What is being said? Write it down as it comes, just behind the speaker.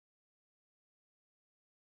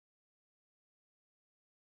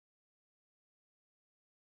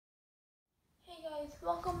Hey guys,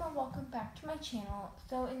 welcome back to my channel.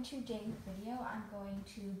 So in today's video, I'm going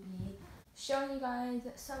to be showing you guys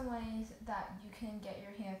some ways that you can get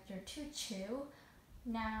your hamster to chew.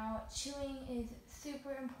 Now, chewing is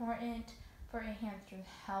super important for a hamster's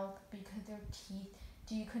health because their teeth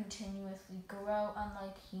do continuously grow,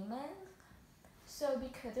 unlike humans. So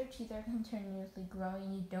because their teeth are continuously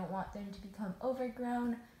growing, you don't want them to become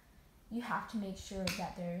overgrown. You have to make sure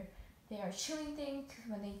that they are chewing things,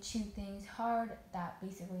 because when they chew things hard, that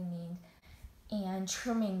basically means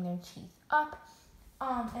trimming their teeth up,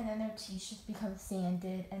 and then their teeth just become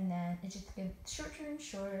sanded, and then it just gets shorter and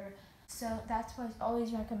shorter. So that's why it's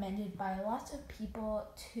always recommended by lots of people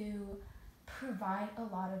to provide a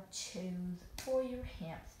lot of chews for your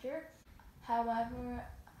hamster. However,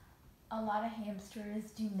 a lot of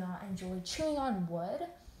hamsters do not enjoy chewing on wood.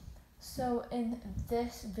 So in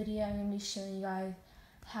this video, I'm going to be showing you guys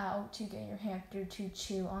how to get your hamster to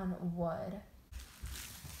chew on wood.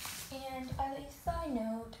 And as a side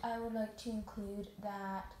note, I would like to include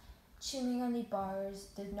that chewing on the bars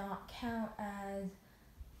does not count as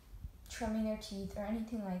trimming their teeth or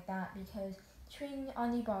anything like that, because chewing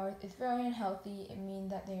on the bars is very unhealthy. It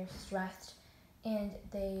means that they are stressed and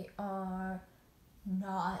they are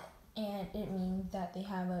not, and it means that they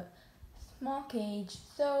have a small cage.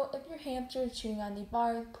 So if your hamster is chewing on the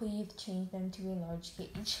bars, please change them to a large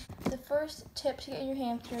cage. The first tip to get your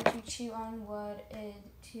hamster to chew on wood is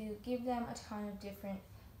to give them a ton of different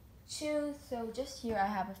chews. So just here I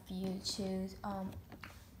have a few chews.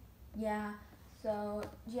 So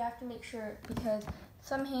you have to make sure, because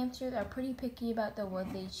some hamsters are pretty picky about the wood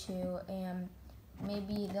they chew, and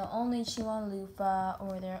maybe they'll only chew on loofah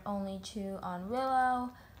or they'll only chew on Willow.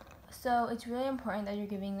 So it's really important that you're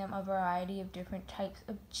giving them a variety of different types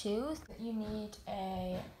of chews. You need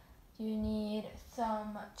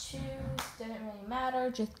some chews, doesn't really matter,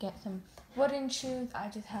 just get some wooden chews. I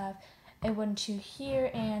just have a wooden chew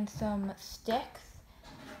here and some sticks.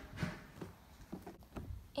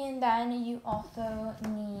 And then you also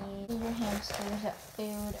need your hamster's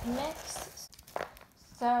food mix.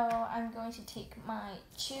 So I'm going to take my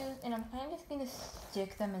chews and I'm kind of just going to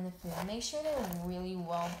stick them in the food. Make sure they're really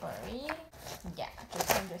well buried. Yeah,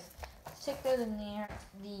 just stick those in there.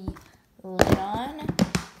 The lid on.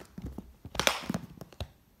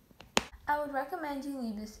 I would recommend you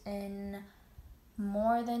leave this in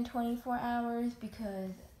more than 24 hours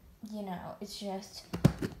because, you know, it's just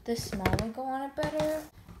the smell would go on it better.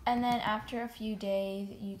 And then after a few days,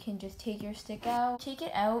 you can just take your stick out. Take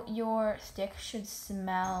it out, your stick should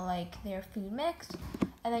smell like their food mix.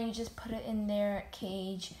 And then you just put it in their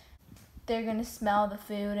cage. They're gonna smell the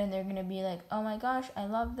food and they're gonna be like, oh my gosh, I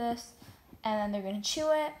love this. And then they're gonna chew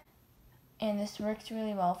it. And this works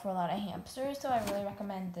really well for a lot of hamsters, so I really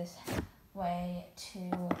recommend this way to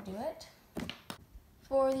do it.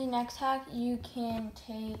 For the next hack, you can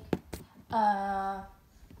take a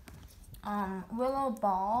willow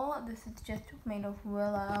ball. This is just made of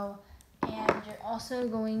willow, and you're also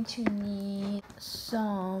going to need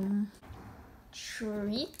some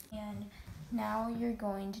treat. And now you're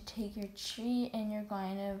going to take your treat and you're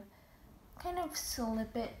going to kind of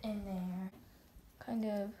slip it in there. Kind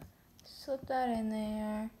of slip that in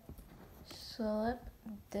there. Slip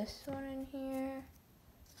this one in here.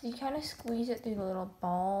 So you kind of squeeze it through the little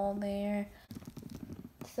ball there.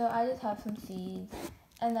 So I just have some seeds,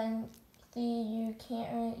 and then see, you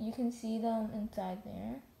can see them inside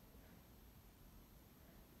there.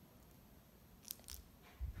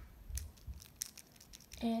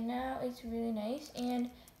 And now it's really nice, and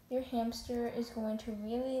your hamster is going to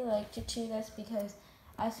really like to chew this, because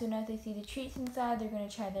as soon as they see the treats inside, they're going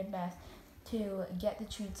to try their best to get the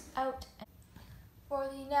treats out. For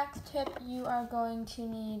the next tip, you are going to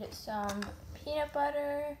need some peanut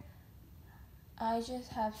butter. I just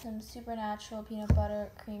have some Supernatural peanut butter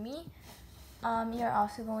creamy. You're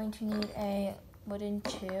also going to need a wooden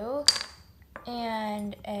chew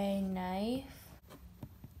and a knife.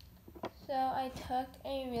 So I took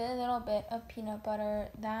a really little bit of peanut butter.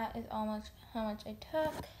 That is almost how much I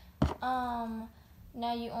took.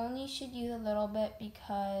 Now you only should use a little bit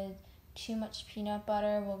because too much peanut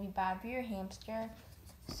butter will be bad for your hamster.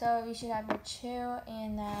 So you should have your chew,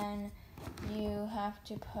 and then you have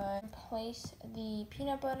to place the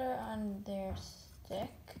peanut butter on their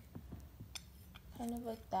stick, kind of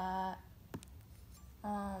like that,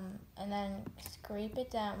 and then scrape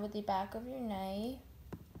it down with the back of your knife,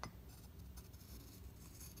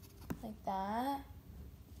 like that.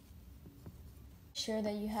 Make sure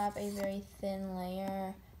that you have a very thin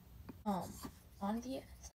layer on the.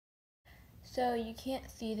 So you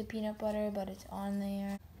can't see the peanut butter, but it's on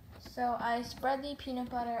there. So I spread the peanut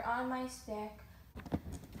butter on my stick.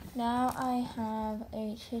 Now I have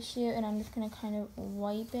a tissue and I'm just gonna kind of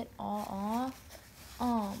wipe it all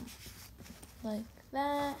off, like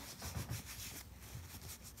that.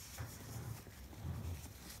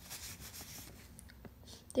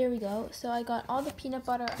 There we go. So I got all the peanut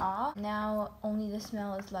butter off. Now only the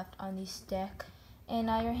smell is left on the stick. And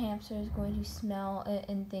now your hamster is going to smell it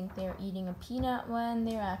and think they're eating a peanut when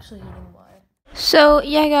they're actually eating wood. So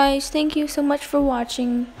yeah guys, thank you so much for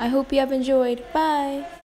watching. I hope you have enjoyed.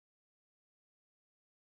 Bye!